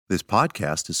This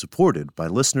podcast is supported by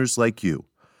listeners like you.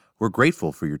 We're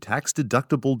grateful for your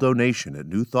tax-deductible donation at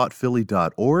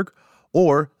newthoughtphilly.org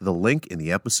or the link in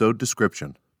the episode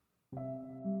description.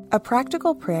 A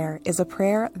practical prayer is a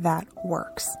prayer that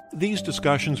works. These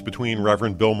discussions between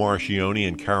Reverend Bill Marcioni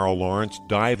and Carol Lawrence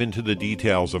dive into the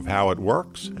details of how it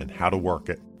works and how to work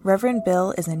it. Reverend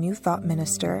Bill is a New Thought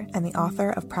minister and the author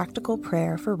of Practical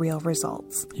Prayer for Real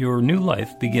Results. Your new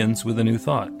life begins with a new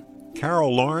thought.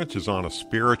 Carol Lawrence is on a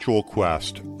spiritual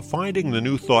quest, finding the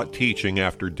New Thought teaching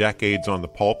after decades on the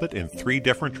pulpit in 3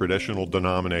 different traditional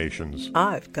denominations.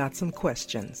 I've got some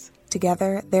questions.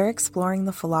 Together, they're exploring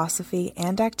the philosophy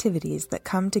and activities that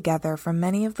come together from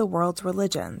many of the world's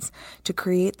religions to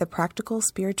create the practical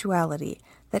spirituality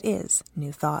that is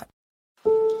New Thought.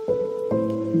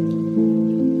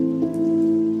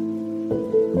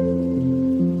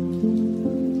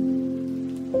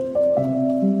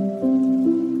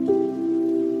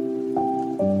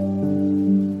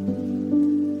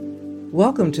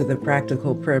 Welcome to the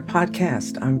Practical Prayer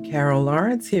Podcast. I'm Carol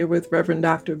Lawrence here with Reverend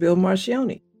Dr. Bill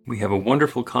Marcioni. We have a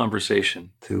wonderful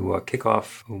conversation to kick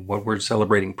off what we're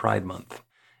celebrating Pride Month,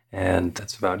 and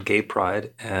that's about gay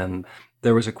pride. And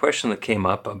there was a question that came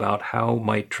up about how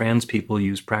might trans people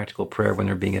use practical prayer when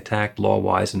they're being attacked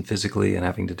law-wise and physically and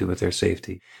having to do with their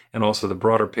safety. And also the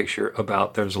broader picture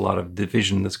about there's a lot of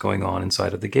division that's going on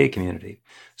inside of the gay community.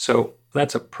 So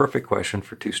that's a perfect question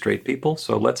for 2 straight people,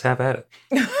 so let's have at it.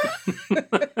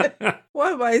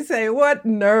 One might say, what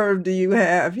nerve do you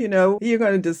have? You know, you're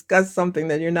going to discuss something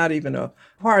that you're not even a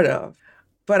part of.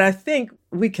 But I think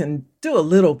we can do a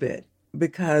little bit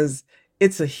because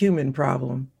it's a human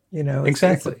problem. You know,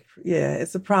 exactly.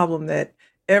 It's a problem that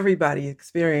everybody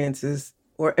experiences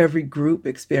or every group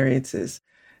experiences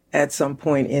at some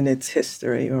point in its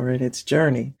history or in its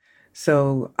journey.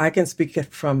 So I can speak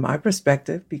from my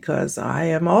perspective because I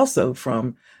am also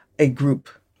from a group,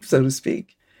 so to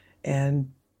speak.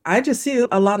 And I just see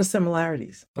a lot of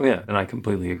similarities. Oh, yeah, and I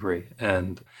completely agree.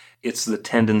 And it's the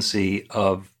tendency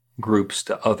of groups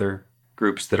to other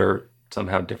groups that are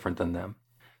somehow different than them.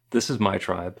 This is my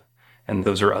tribe, and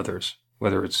those are others,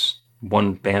 whether it's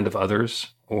one band of others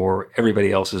or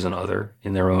everybody else is an other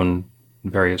in their own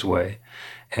various way.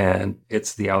 And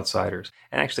it's the outsiders.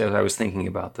 And actually, as I was thinking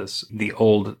about this, the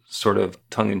old sort of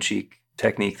tongue-in-cheek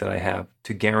technique that I have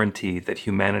to guarantee that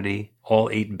humanity, all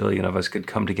 8 billion of us, could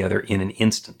come together in an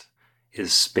instant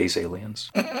is space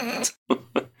aliens.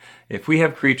 If we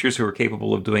have creatures who are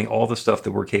capable of doing all the stuff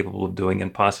that we're capable of doing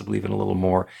and possibly even a little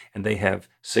more, and they have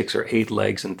 6 or 8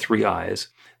 legs and 3 eyes,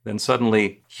 then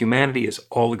suddenly humanity is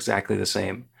all exactly the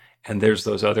same. And there's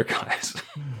those other guys.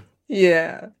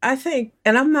 Yeah, I think,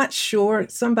 and I'm not sure,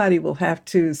 somebody will have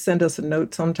to send us a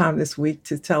note sometime this week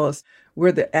to tell us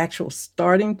where the actual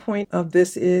starting point of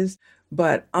this is.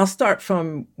 But I'll start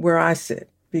from where I sit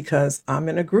because I'm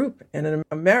in a group. And in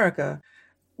America,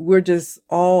 we're just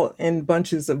all in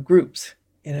bunches of groups,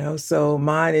 you know. So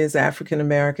mine is African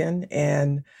American,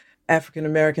 and African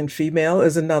American female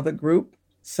is another group.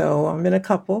 So I'm in a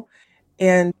couple.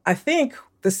 And I think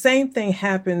the same thing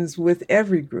happens with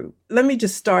every group. Let me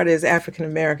just start as African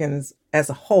Americans as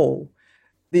a whole.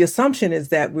 The assumption is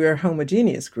that we're a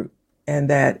homogeneous group and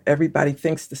that everybody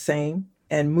thinks the same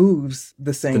and moves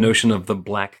the same. The notion of the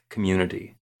Black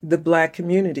community. The Black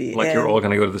community. Like you're all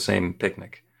going to go to the same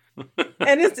picnic.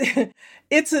 And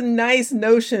it's a nice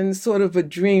notion, sort of a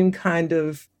dream kind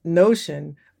of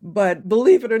notion. But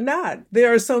believe it or not,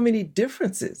 there are so many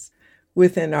differences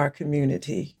within our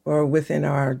community or within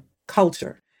our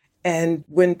culture. And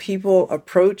when people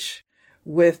approach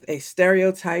with a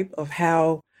stereotype of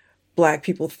how Black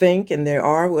people think and they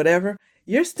are, whatever,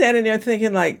 you're standing there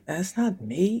thinking like, that's not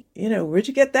me. You know, where'd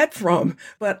you get that from?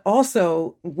 But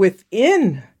also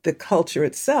within the culture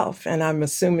itself, and I'm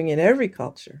assuming in every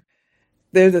culture,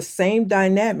 they're the same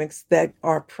dynamics that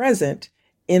are present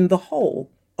in the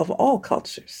whole of all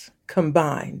cultures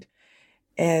combined.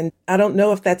 And I don't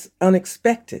know if that's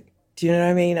unexpected. Do you know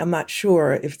what I mean? I'm not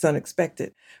sure if it's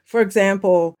unexpected. For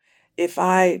example,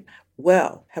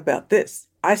 how about this?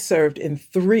 I served in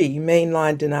 3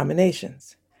 mainline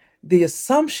denominations. The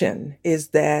assumption is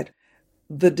that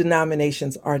the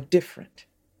denominations are different.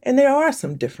 And there are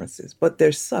some differences, but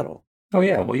they're subtle. Oh,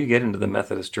 yeah. Well, you get into the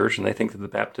Methodist Church and they think that the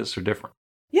Baptists are different.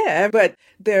 Yeah, but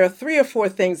there are 3 or 4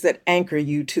 things that anchor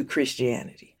you to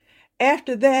Christianity.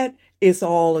 After that, it's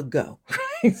all a go.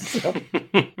 So,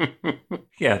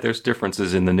 yeah, there's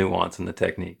differences in the nuance and the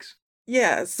techniques.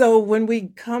 Yeah, so when we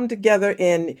come together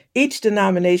in each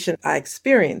denomination, I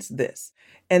experienced this.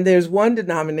 And there's one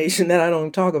denomination that I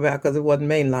don't talk about because it wasn't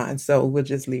mainline, so we'll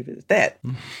just leave it at that.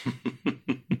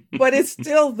 but it's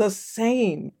still the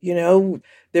same.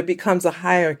 There becomes a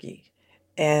hierarchy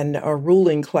and a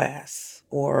ruling class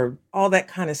or all that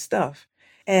kind of stuff.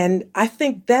 And I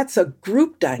think that's a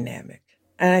group dynamic.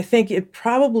 And I think it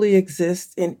probably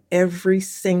exists in every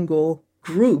single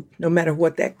group, no matter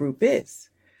what that group is.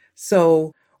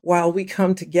 So while we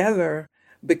come together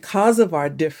because of our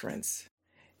difference,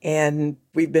 and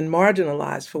we've been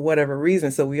marginalized for whatever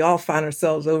reason, so we all find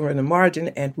ourselves over in the margin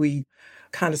and we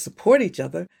kind of support each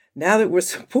other. Now that we're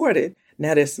supported,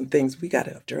 now there's some things we got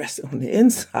to address on the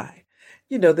inside.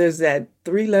 There's that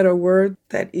 3-letter word,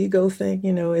 that ego thing,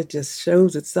 it just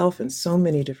shows itself in so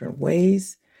many different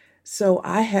ways. So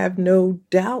I have no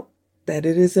doubt that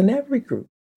it is in every group.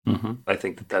 Mm-hmm. I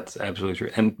think that that's absolutely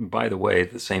true. And by the way,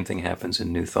 the same thing happens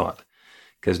in New Thought,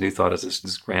 because New Thought is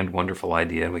this grand, wonderful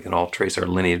idea, and we can all trace our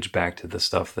lineage back to the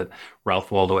stuff that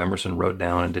Ralph Waldo Emerson wrote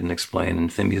down and didn't explain,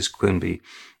 and Phineas Quimby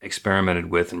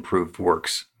experimented with and proved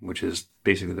works, which is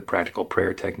basically the practical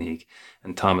prayer technique.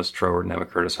 And Thomas Troward and Emma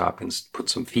Curtis Hopkins put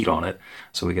some feet on it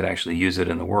so we could actually use it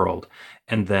in the world.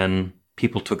 And then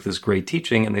people took this great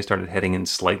teaching and they started heading in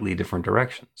slightly different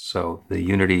directions. So the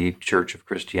Unity Church of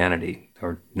Christianity,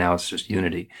 or now it's just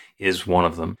Unity, is one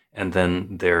of them. And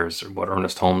then there's what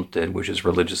Ernest Holmes did, which is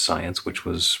religious science, which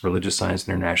was Religious Science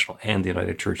International and the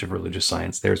United Church of Religious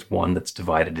Science. There's one that's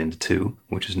divided into two,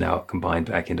 which is now combined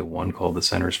back into one called the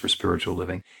Centers for Spiritual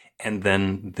Living. And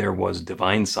then there was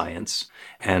divine science,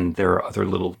 and there are other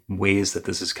little ways that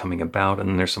this is coming about.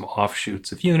 And there's some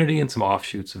offshoots of Unity and some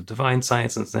offshoots of divine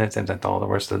science and all the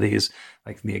rest of these.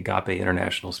 Like the Agape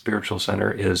International Spiritual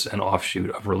Center is an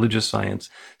offshoot of religious science.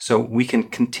 So we can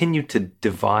continue to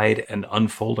divide and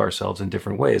unfold ourselves in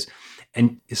different ways.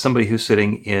 And somebody who's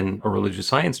sitting in a religious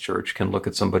science church can look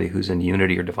at somebody who's in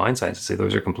Unity or divine science and say,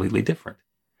 those are completely different.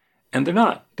 And they're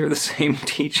not. They're the same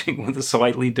teaching with a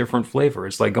slightly different flavor.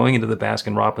 It's like going into the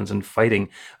Baskin Robbins and fighting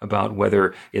about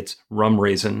whether it's rum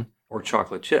raisin or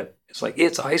chocolate chip. It's like,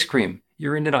 it's ice cream.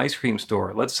 You're in an ice cream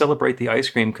store. Let's celebrate the ice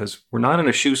cream because we're not in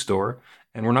a shoe store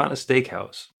and we're not in a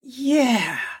steakhouse.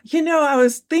 Yeah. I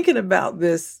was thinking about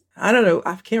this. I don't know.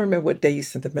 I can't remember what day you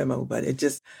sent the memo, but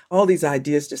all these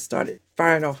ideas just started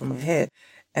firing off in my head.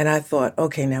 And I thought,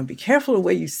 okay, now be careful the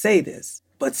way you say this,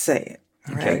 but say it.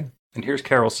 All okay. Right? And here's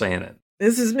Carol saying it.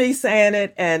 This is me saying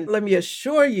it. And let me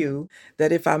assure you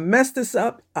that if I mess this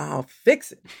up, I'll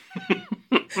fix it.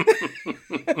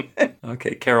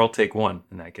 Okay, Carol, take one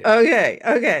in that case.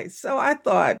 Okay. So I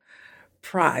thought,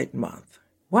 Pride Month.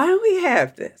 Why do we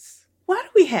have this?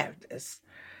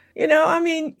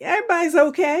 Everybody's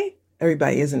okay.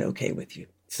 Everybody isn't okay with you.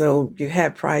 So you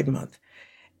have Pride Month.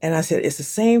 And I said, it's the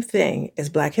same thing as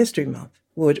Black History Month.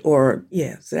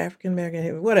 It's African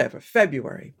American, whatever,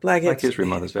 February. Black History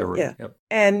Month is February. Yeah. Yep.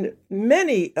 And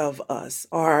many of us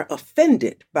are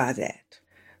offended by that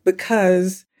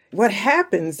because what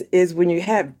happens is when you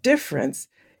have difference,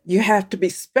 you have to be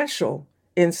special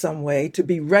in some way to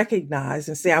be recognized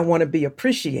and say, I want to be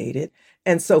appreciated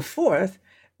and so forth,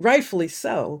 rightfully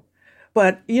so.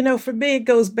 But, for me, it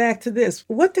goes back to this.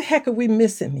 What the heck are we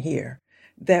missing here?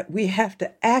 That we have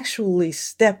to actually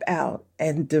step out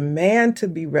and demand to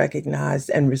be recognized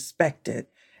and respected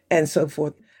and so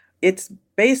forth. It's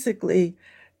basically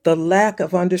the lack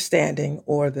of understanding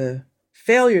or the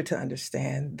failure to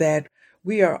understand that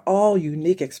we are all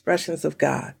unique expressions of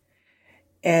God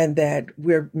and that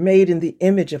we're made in the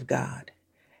image of God.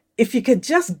 If you could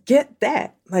just get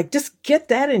that, just get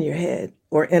that in your head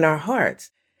or in our hearts,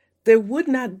 there would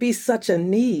not be such a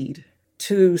need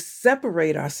to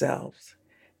separate ourselves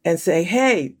and say,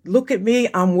 hey, look at me,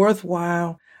 I'm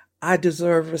worthwhile, I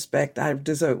deserve respect, I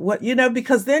deserve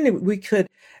because then we could,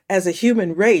 as a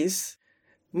human race,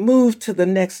 move to the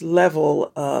next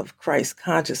level of Christ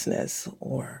consciousness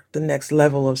or the next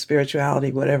level of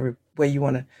spirituality, whatever way you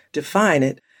want to define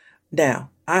it. Now,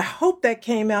 I hope that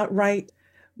came out right,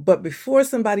 but before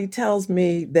somebody tells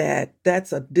me that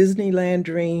that's a Disneyland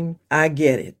dream, I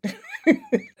get it.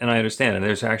 And I understand, and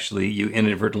there's actually, you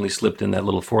inadvertently slipped in that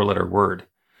little 4-letter word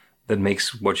that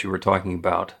makes what you were talking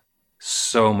about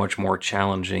so much more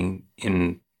challenging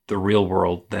in the real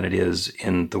world than it is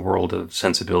in the world of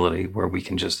sensibility, where we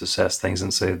can just assess things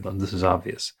and say, this is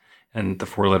obvious. And the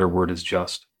 4-letter word is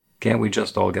just. Can't we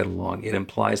just all get along? It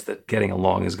implies that getting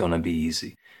along is going to be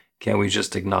easy. Can't we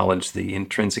just acknowledge the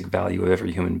intrinsic value of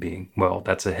every human being? Well,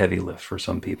 that's a heavy lift for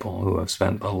some people who have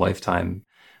spent a lifetime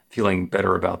feeling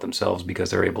better about themselves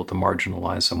because they're able to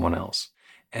marginalize someone else.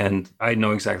 And I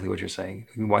know exactly what you're saying.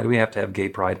 Why do we have to have Gay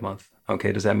Pride Month?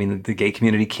 Okay, does that mean that the gay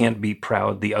community can't be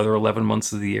proud the other 11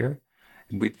 months of the year?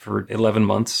 For 11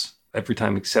 months, every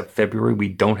time except February, we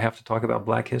don't have to talk about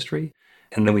Black history,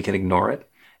 and then we can ignore it.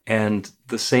 And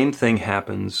the same thing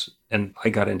happens, and I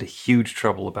got into huge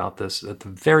trouble about this at the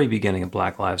very beginning of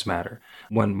Black Lives Matter,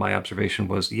 when my observation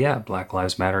was, yeah, Black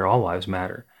Lives Matter, all lives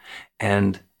matter.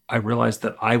 And I realized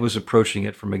that I was approaching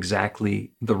it from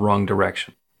exactly the wrong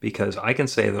direction, because I can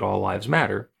say that all lives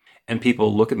matter, and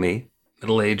people look at me,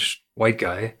 middle-aged white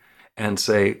guy, and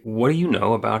say, what do you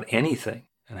know about anything?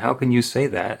 And how can you say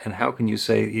that? And how can you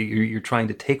say you're trying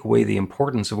to take away the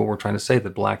importance of what we're trying to say,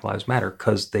 that Black Lives Matter?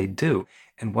 Because they do.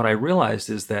 And what I realized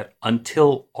is that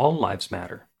until all lives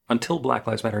matter, until Black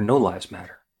Lives Matter, no lives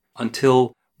matter.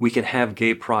 Until we can have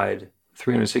gay pride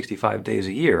 365 days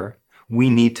a year, we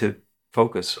need to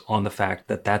focus on the fact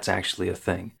that that's actually a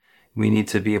thing. We need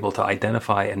to be able to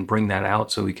identify and bring that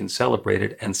out so we can celebrate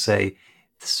it and say,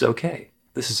 this is okay.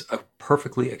 This is a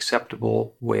perfectly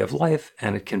acceptable way of life,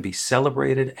 and it can be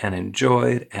celebrated and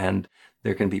enjoyed, and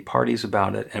there can be parties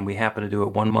about it, and we happen to do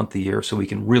it 1 month a year so we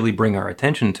can really bring our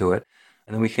attention to it,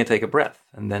 and then we can take a breath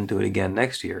and then do it again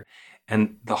next year.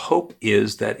 And the hope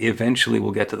is that eventually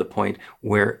we'll get to the point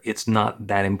where it's not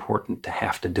that important to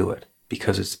have to do it,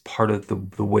 because it's part of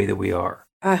the way that we are.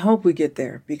 I hope we get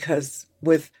there, because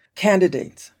with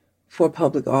candidates for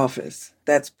public office,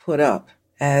 that's put up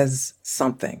as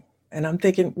something. And I'm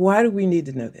thinking, why do we need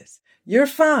to know this? You're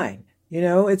fine.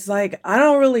 It's like, I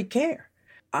don't really care.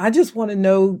 I just want to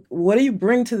know, what do you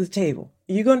bring to the table?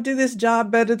 Are you going to do this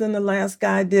job better than the last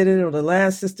guy did it or the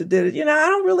last sister did it? I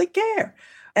don't really care.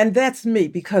 And that's me,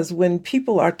 because when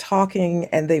people are talking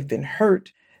and they've been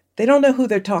hurt, they don't know who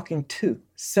they're talking to.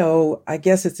 So I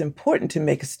guess it's important to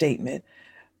make a statement.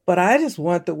 But I just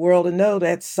want the world to know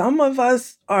that some of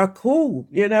us are cool.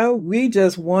 We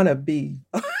just want to be.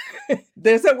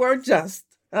 There's that word, just.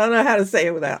 I don't know how to say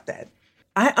it without that.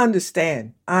 I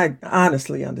understand. I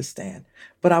honestly understand.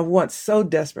 But I want so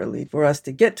desperately for us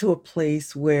to get to a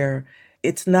place where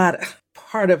it's not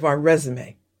part of our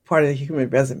resume, part of the human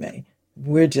resume.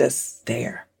 We're just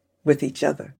there with each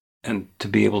other. And to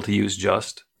be able to use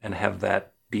just and have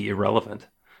that be irrelevant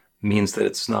means that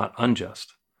it's not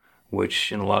unjust,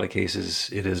 which in a lot of cases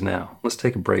it is now. Let's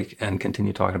take a break and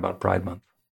continue talking about Pride Month.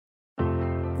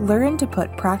 Learn to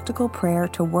put practical prayer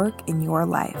to work in your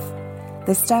life.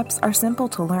 The steps are simple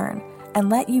to learn and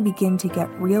let you begin to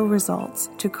get real results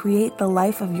to create the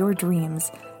life of your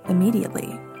dreams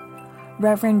immediately.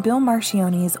 Reverend Bill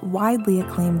Marcione's widely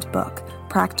acclaimed book,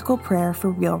 Practical Prayer for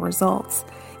Real Results,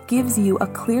 gives you a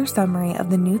clear summary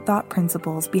of the New Thought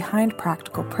principles behind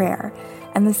practical prayer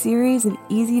and the series of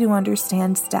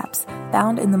easy-to-understand steps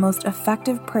found in the most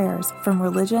effective prayers from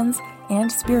religions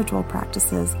and spiritual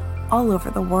practices all over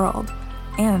the world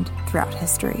and throughout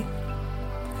history.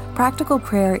 Practical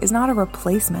prayer is not a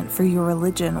replacement for your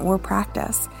religion or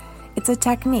practice. It's a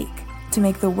technique to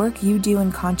make the work you do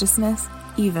in consciousness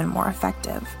even more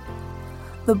effective.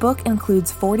 The book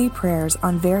includes 40 prayers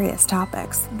on various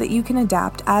topics that you can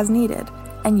adapt as needed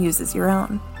and use as your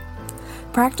own.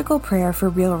 Practical Prayer for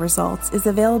Real Results is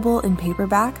available in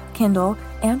paperback, Kindle,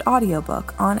 and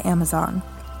audiobook on Amazon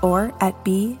or at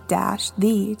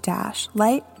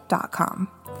b-the-light.com.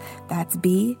 That's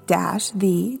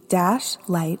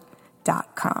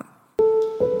b-the-light.com.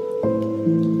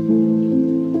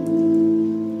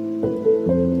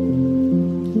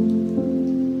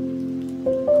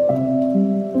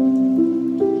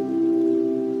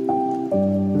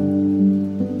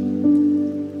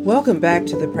 Welcome back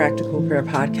to the Practical Prayer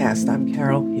Podcast. I'm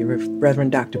Carol, here with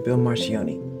Reverend Dr. Bill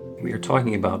Marcione. We are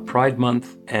talking about Pride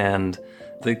Month, and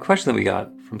the question that we got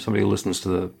from somebody who listens to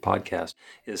the podcast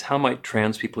is, how might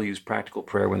trans people use practical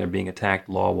prayer when they're being attacked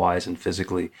law-wise and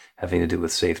physically, having to do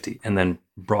with safety? And then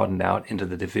broadened out into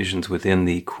the divisions within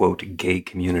the, quote, gay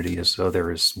community, as though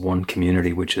there is one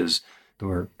community which is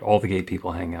where all the gay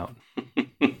people hang out,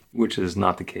 which is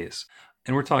not the case.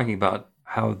 And we're talking about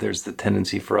how there's the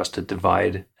tendency for us to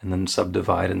divide and then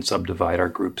subdivide our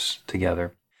groups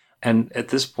together. And at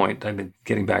this point, I've been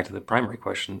getting back to the primary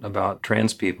question about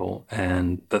trans people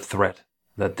and the threat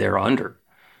that they're under.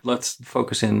 Let's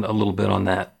focus in a little bit on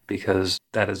that, because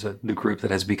that is the group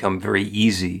that has become very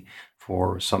easy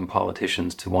for some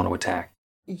politicians to want to attack.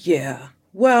 Yeah.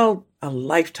 Well, a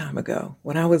lifetime ago,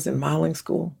 when I was in modeling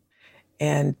school,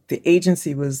 and the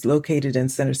agency was located in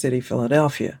Center City,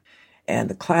 Philadelphia, and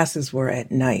the classes were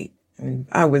at night. And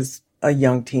I was a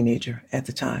young teenager at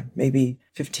the time, maybe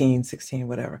 15, 16,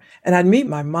 whatever. And I'd meet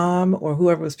my mom or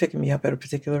whoever was picking me up at a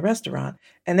particular restaurant,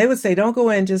 and they would say, don't go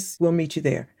in, we'll meet you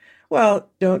there. Well,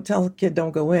 don't tell a kid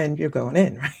don't go in, you're going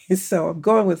in, right? So I'm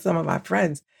going with some of my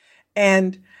friends,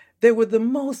 and there were the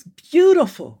most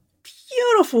beautiful,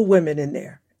 beautiful women in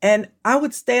there. And I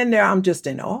would stand there, I'm just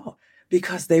in awe,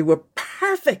 because they were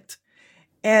perfect.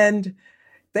 And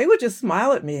they would just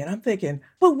smile at me. And I'm thinking,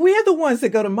 but we're the ones that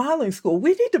go to modeling school.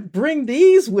 We need to bring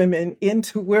these women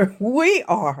into where we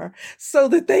are so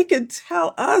that they can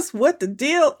tell us what the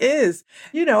deal is.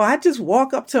 I just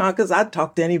walk up to them because I'd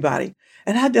talk to anybody.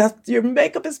 And I just, your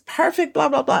makeup is perfect, blah,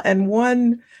 blah, blah. And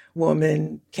one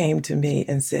woman came to me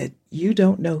and said, you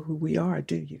don't know who we are,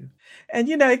 do you? And,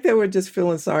 they were just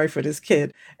feeling sorry for this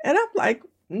kid. And I'm like,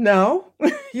 no,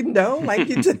 like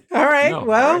you just, all right, No,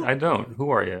 well. I don't.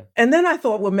 Who are you? And then I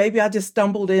thought, well, maybe I just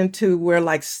stumbled into where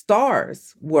like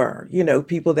stars were,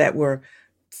 people that were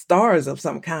stars of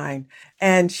some kind.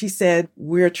 And she said,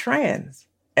 we're trans.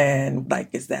 And like,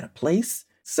 is that a place?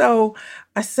 So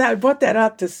I brought that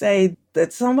up to say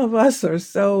that some of us are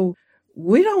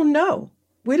we don't know.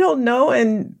 We don't know.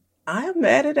 And I'm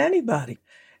mad at anybody.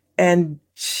 And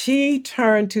she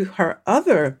turned to her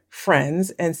other friends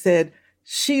and said,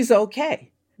 she's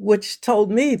okay, which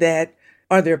told me that,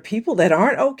 are there people that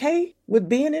aren't okay with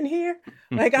being in here?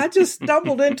 Like I just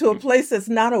stumbled into a place that's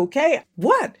not okay.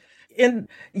 What? And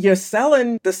you're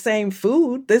selling the same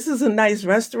food. This is a nice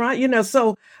restaurant,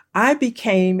 so I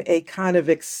became a kind of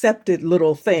accepted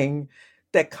little thing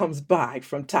that comes by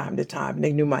from time to time.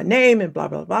 They knew my name and blah,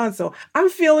 blah, blah. And so I'm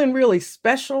feeling really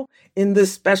special in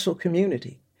this special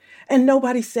community. And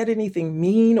nobody said anything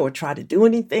mean or tried to do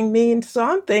anything mean. So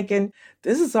I'm thinking,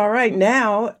 this is all right.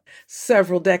 Now,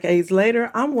 several decades later,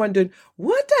 I'm wondering,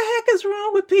 what the heck is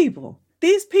wrong with people?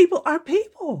 These people are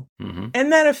people. Mm-hmm. And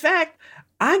matter of fact,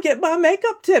 I get my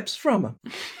makeup tips from them.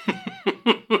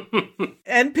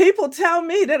 And people tell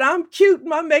me that I'm cute,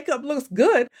 my makeup looks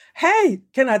good. Hey,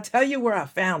 can I tell you where I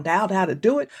found out how to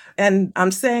do it? And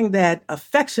I'm saying that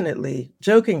affectionately,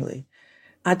 jokingly.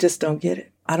 I just don't get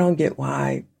it. I don't get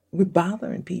why we're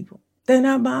bothering people. They're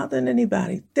not bothering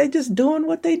anybody. They're just doing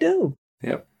what they do.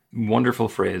 Yep. Wonderful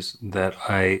phrase that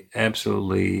I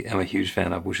absolutely am a huge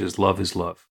fan of, which is love is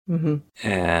love. Mm-hmm.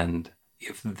 And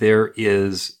if there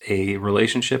is a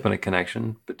relationship and a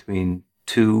connection between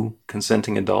two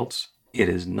consenting adults, it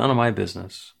is none of my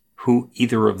business who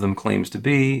either of them claims to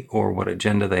be or what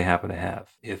agenda they happen to have.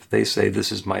 If they say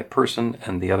this is my person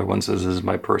and the other one says this is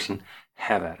my person,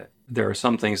 have at it. There are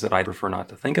some things that I prefer not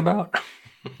to think about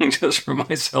just for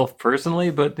myself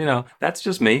personally, but that's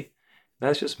just me.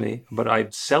 That's just me. But I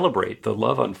celebrate the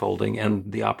love unfolding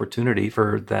and the opportunity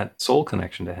for that soul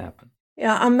connection to happen.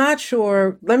 Yeah, I'm not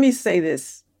sure. Let me say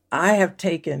this. I have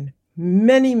taken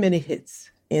many, many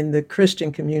hits in the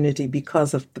Christian community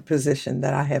because of the position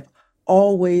that I have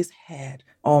always had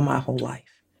all my whole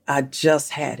life. I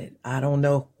just had it. I don't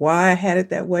know why I had it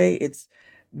that way. It's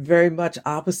very much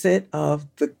opposite of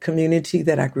the community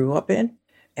that I grew up in,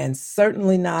 and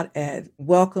certainly not a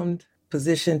welcomed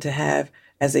position to have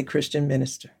as a Christian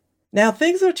minister. Now,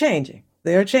 things are changing.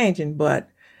 They're changing, but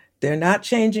they're not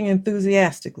changing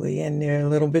enthusiastically, and they're a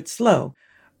little bit slow.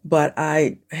 But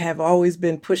I have always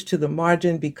been pushed to the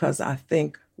margin because I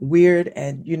think weird.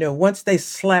 And, once they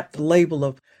slap the label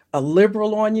of a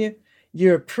liberal on you,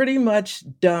 you're pretty much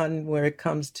done where it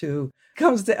comes to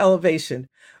elevation.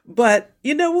 But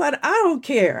you know what? I don't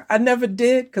care. I never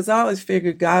did because I always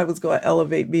figured God was going to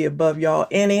elevate me above y'all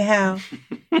anyhow.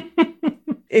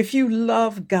 If you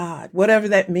love God, whatever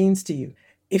that means to you,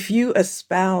 if you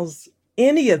espouse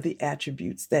any of the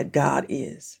attributes that God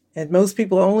is, and most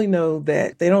people only know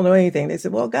that, they don't know anything. They say,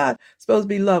 well, God's supposed to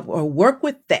be love, or work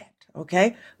with that.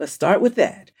 Okay, let's start with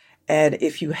that. And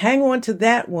if you hang on to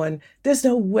that one, there's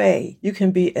no way you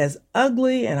can be as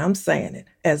ugly, and I'm saying it,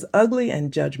 as ugly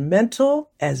and judgmental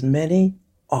as many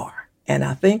are. And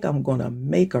I think I'm going to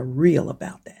make a reel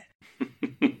about that.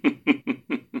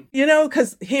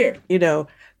 Because here,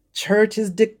 church is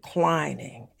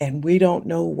declining and we don't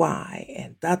know why.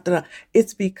 And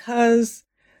it's because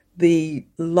the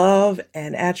love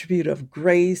and attribute of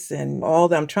grace and all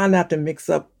that, I'm trying not to mix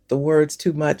up the words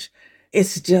too much.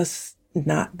 It's just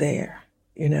not there,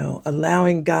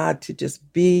 allowing God to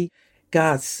just be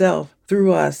God's self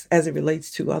through us as it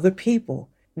relates to other people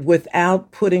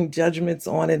without putting judgments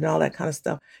on it and all that kind of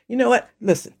stuff. You know what?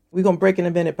 Listen, we're going to break in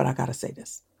a minute, but I got to say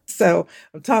this. So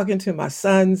I'm talking to my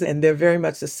sons and they're very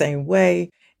much the same way.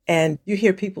 And you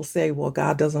hear people say, well,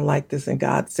 God doesn't like this and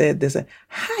God said this. And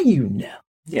how you know?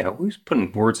 Yeah, who's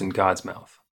putting words in God's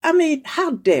mouth? I mean,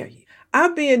 how dare you?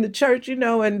 I'll be in the church,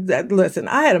 and listen,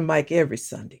 I had a mic every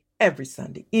Sunday,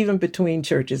 even between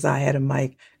churches, I had a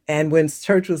mic. And when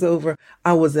church was over,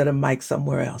 I was at a mic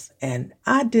somewhere else. And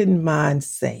I didn't mind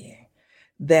saying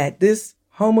that this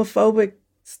homophobic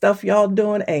stuff y'all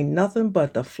doing ain't nothing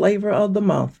but the flavor of the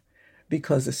month.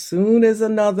 Because as soon as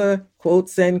another quote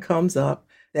sin comes up,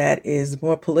 that is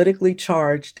more politically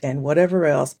charged and whatever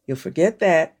else, you'll forget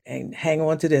that and hang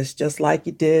on to this, just like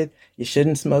you did. You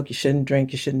shouldn't smoke, you shouldn't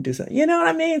drink, you shouldn't do something. You know what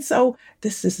I mean? So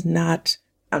this is not,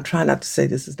 I'm trying not to say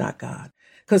this is not God.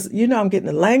 Because, I'm getting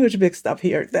the language mixed up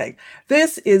here.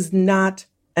 This is not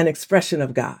an expression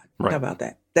of God. Right. How about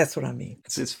that? That's what I mean.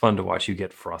 It's fun to watch you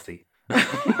get frothy.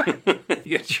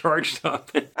 You get charged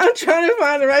up. I'm trying to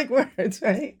find the right words,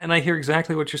 right? And I hear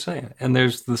exactly what you're saying. And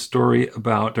there's the story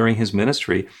about during his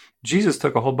ministry, Jesus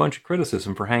took a whole bunch of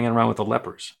criticism for hanging around with the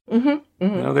lepers. Mm-hmm,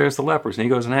 mm-hmm. There's the lepers, and he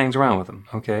goes and hangs around with them,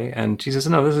 okay? And Jesus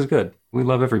said, no, this is good. We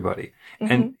love everybody.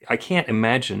 Mm-hmm. And I can't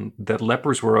imagine that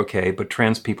lepers were okay, but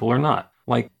trans people are not.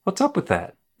 Like, what's up with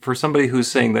that? For somebody who's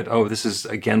saying that, oh, this is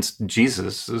against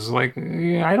Jesus, is like,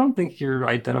 yeah, I don't think you're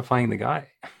identifying the guy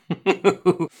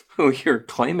who you're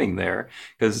claiming there,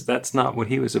 because that's not what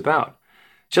he was about.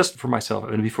 Just for myself,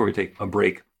 and before we take a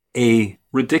break, a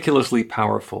ridiculously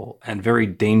powerful and very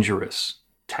dangerous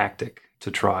tactic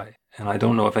to try. And I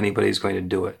don't know if anybody's going to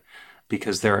do it,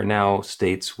 because there are now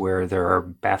states where there are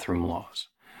bathroom laws,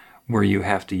 where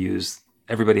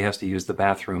everybody has to use the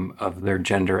bathroom of their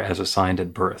gender as assigned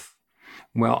at birth.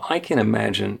 Well, I can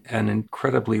imagine an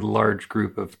incredibly large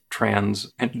group of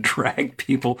trans and drag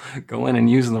people go in and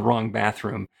using the wrong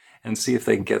bathroom and see if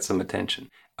they can get some attention.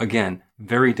 Again,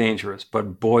 very dangerous,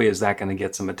 but boy, is that going to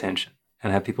get some attention.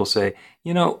 And have people say,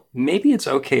 maybe it's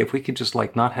okay if we could just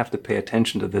not have to pay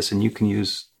attention to this and you can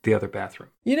use the other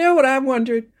bathroom. You know what I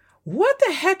wondered? What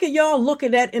the heck are y'all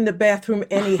looking at in the bathroom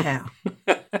anyhow?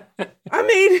 I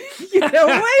mean,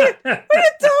 what are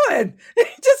you doing?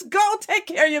 Just go take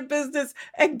care of your business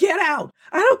and get out.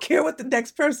 I don't care what the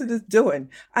next person is doing.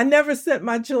 I never sent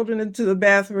my children into the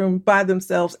bathroom by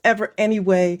themselves ever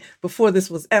anyway, before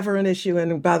this was ever an issue.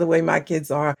 And by the way, my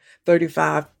kids are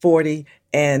 35, 40,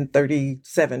 and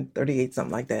 37, 38,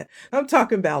 something like that. I'm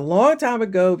talking about a long time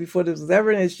ago, before this was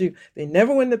ever an issue. They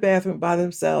never went in the bathroom by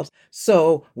themselves.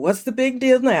 So what's the big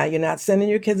deal now? You're not sending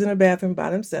your kids in the bathroom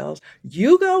by themselves.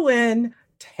 You go in,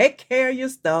 take care of your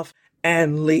stuff,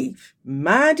 and leave.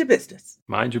 Mind your business.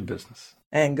 Mind your business.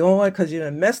 And go on, because you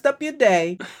done messed up your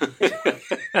day.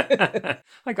 I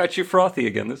got you frothy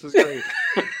again. This is great.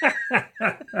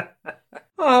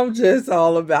 I'm just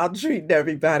all about treating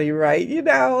everybody right.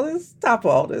 Stop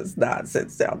all this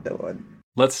nonsense y'all doing.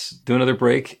 Let's do another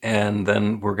break, and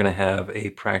then we're going to have a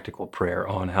practical prayer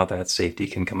on how that safety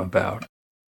can come about.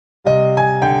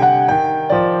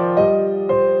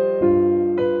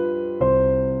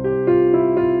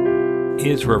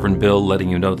 It's Reverend Bill letting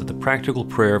you know that the Practical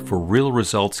Prayer for Real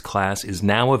Results class is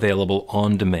now available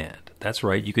on demand. That's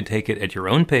right, you can take it at your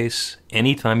own pace,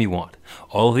 anytime you want.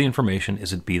 All of the information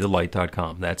is at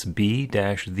BeTheLight.com. That's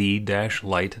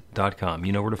B-the-light.com.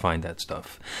 You know where to find that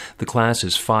stuff. The class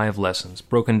is 5 lessons,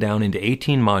 broken down into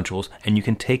 18 modules, and you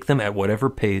can take them at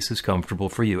whatever pace is comfortable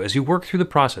for you. As you work through the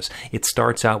process, it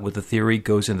starts out with the theory,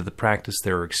 goes into the practice,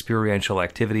 there are experiential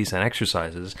activities and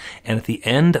exercises, and at the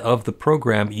end of the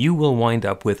program, you will wind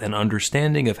up with an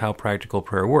understanding of how practical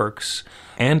prayer works,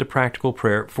 and a practical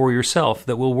prayer for yourself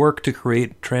that will work to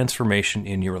create transformation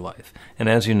in your life. And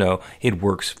as you know, it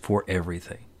works for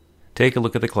everything. Take a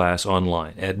look at the class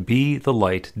online at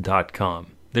BeTheLight.com.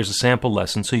 There's a sample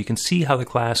lesson so you can see how the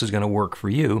class is going to work for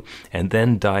you, and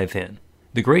then dive in.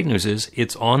 The great news is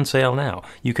it's on sale now.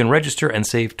 You can register and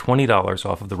save $20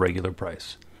 off of the regular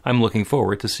price. I'm looking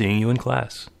forward to seeing you in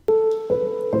class.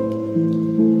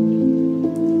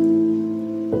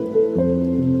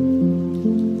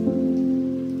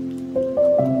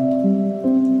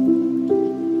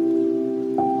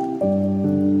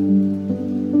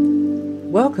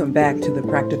 Welcome back to the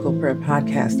Practical Prayer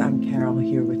Podcast. I'm Carol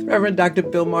here with Reverend Dr.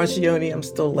 Bill Marcioni. I'm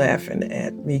still laughing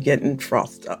at me getting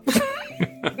frothed up.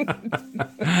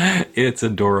 It's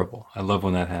adorable. I love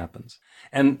when that happens.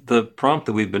 And the prompt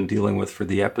that we've been dealing with for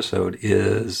the episode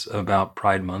is about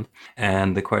Pride Month.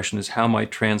 And the question is, how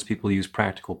might trans people use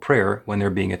practical prayer when they're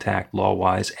being attacked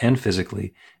law-wise and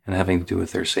physically and having to do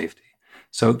with their safety?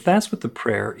 So that's what the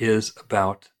prayer is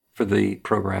about for the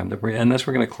program. And that's what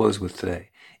we're going to close with today,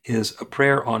 is a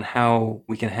prayer on how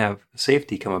we can have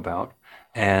safety come about,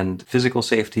 and physical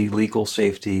safety, legal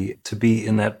safety, to be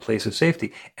in that place of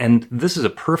safety. And this is a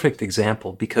perfect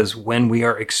example, because when we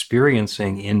are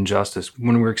experiencing injustice,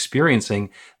 when we're experiencing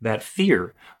that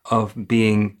fear of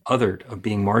being othered, of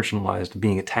being marginalized,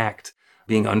 being attacked,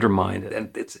 being undermined,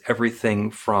 and it's everything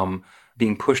from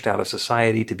being pushed out of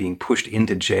society to being pushed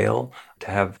into jail,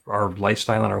 to have our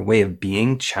lifestyle and our way of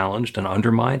being challenged and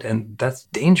undermined. And that's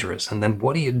dangerous. And then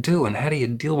what do you do? And how do you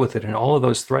deal with it? And all of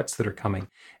those threats that are coming.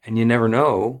 And you never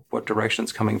know what direction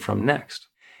it's coming from next.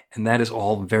 And that is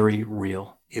all very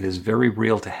real It is very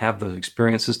real to have those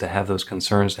experiences, to have those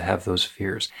concerns, to have those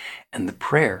fears. And the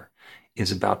prayer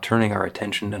is about turning our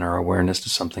attention and our awareness to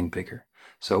something bigger.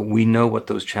 So we know what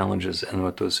those challenges and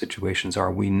what those situations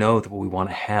are. We know that what we want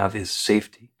to have is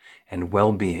safety and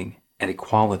well-being and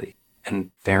equality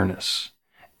and fairness.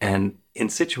 And in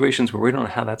situations where we don't know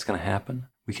how that's going to happen,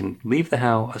 we can leave the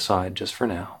how aside just for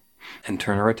now and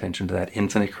turn our attention to that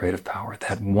infinite creative power,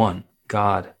 that one,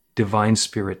 God, divine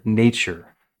spirit,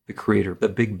 nature, the creator, the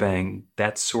Big Bang,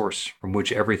 that source from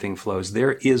which everything flows.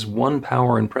 There is one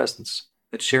power and presence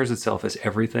that shares itself as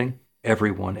everything,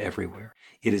 everyone, everywhere.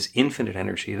 It is infinite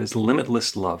energy. It is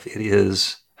limitless love. It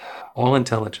is all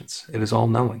intelligence. It is all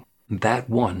knowing. That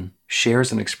one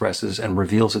shares and expresses and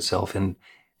reveals itself in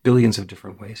billions of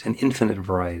different ways, an infinite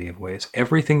variety of ways.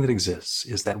 Everything that exists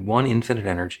is that one infinite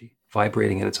energy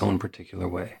vibrating in its own particular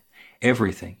way.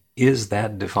 Everything is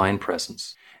that divine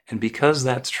presence. And because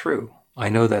that's true, I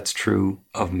know that's true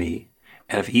of me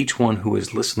and of each one who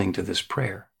is listening to this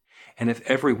prayer, and of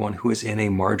everyone who is in a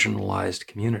marginalized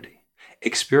community,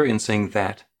 experiencing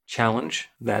that challenge,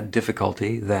 that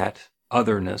difficulty, that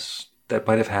otherness that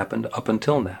might have happened up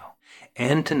until now,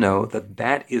 and to know that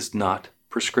that is not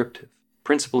prescriptive.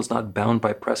 Principle is not bound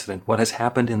by precedent. What has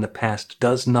happened in the past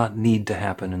does not need to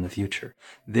happen in the future.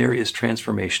 There is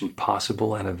transformation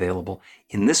possible and available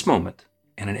in this moment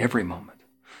and in every moment.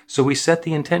 So we set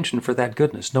the intention for that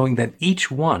goodness, knowing that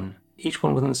each one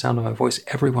within the sound of my voice,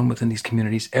 everyone within these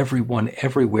communities, everyone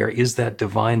everywhere is that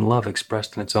divine love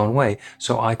expressed in its own way.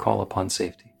 So I call upon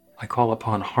safety. I call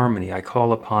upon harmony. I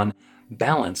call upon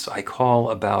balance. I call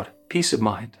about peace of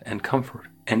mind and comfort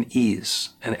and ease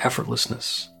and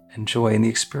effortlessness and joy and the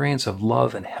experience of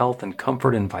love and health and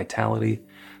comfort and vitality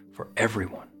for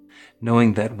everyone.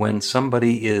 Knowing that when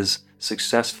somebody is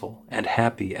successful and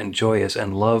happy and joyous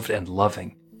and loved and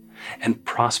loving and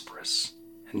prosperous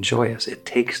and joyous, it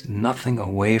takes nothing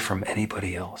away from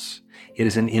anybody else. It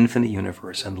is an infinite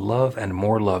universe, and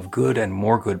more love, good and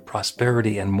more good,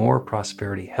 prosperity and more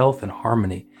prosperity, health and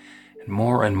harmony, and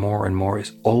more and more and more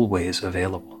is always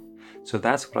available. So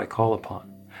that's what I call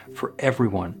upon for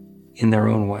everyone in their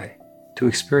own way, to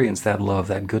experience that love,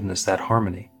 that goodness, that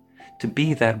harmony, to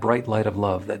be that bright light of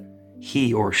love that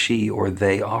he or she or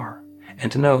they are,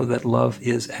 and to know that love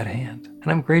is at hand.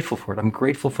 And I'm grateful for it. I'm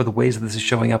grateful for the ways that this is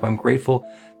showing up. I'm grateful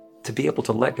to be able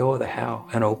to let go of the how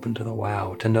and open to the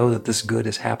wow, to know that this good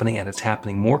is happening, and it's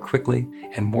happening more quickly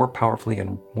and more powerfully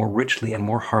and more richly and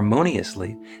more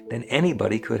harmoniously than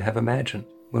anybody could have imagined.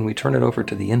 When we turn it over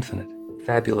to the infinite,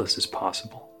 fabulous is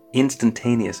possible.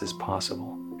 Instantaneous is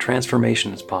possible.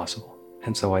 Transformation is possible.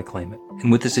 And so I claim it.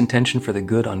 And with this intention for the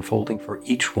good unfolding for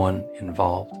each one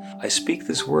involved, I speak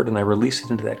this word and I release it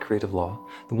into that creative law,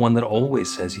 the one that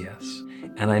always says yes.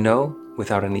 And I know,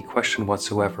 without any question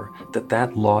whatsoever, that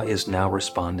that law is now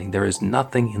responding. There is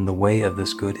nothing in the way of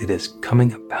this good. It is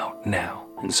coming about now.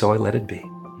 And so I let it be.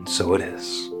 And so it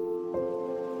is.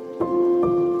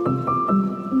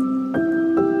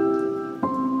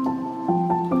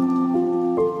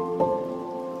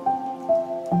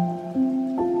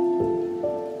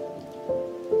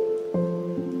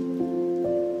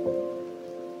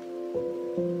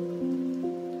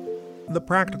 The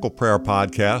Practical Prayer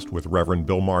Podcast with Reverend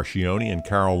Bill Marcioni and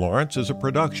Carol Lawrence is a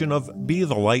production of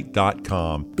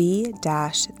BeTheLight.com.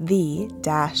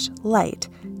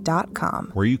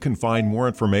 be-the-light.com. Where you can find more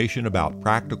information about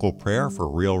practical prayer for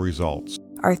real results.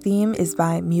 Our theme is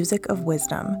by Music of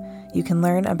Wisdom. You can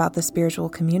learn about the spiritual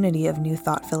community of New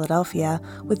Thought Philadelphia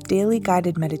with daily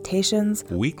guided meditations,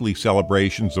 Weekly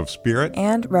celebrations of spirit,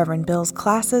 and Reverend Bill's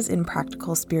classes in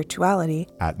practical spirituality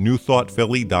at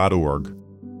newthoughtphilly.org.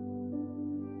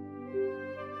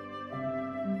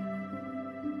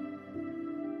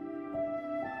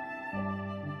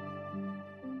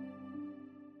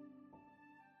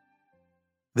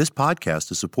 This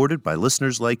podcast is supported by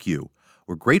listeners like you.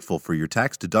 We're grateful for your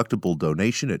tax-deductible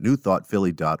donation at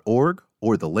newthoughtphilly.org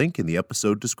or the link in the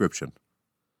episode description.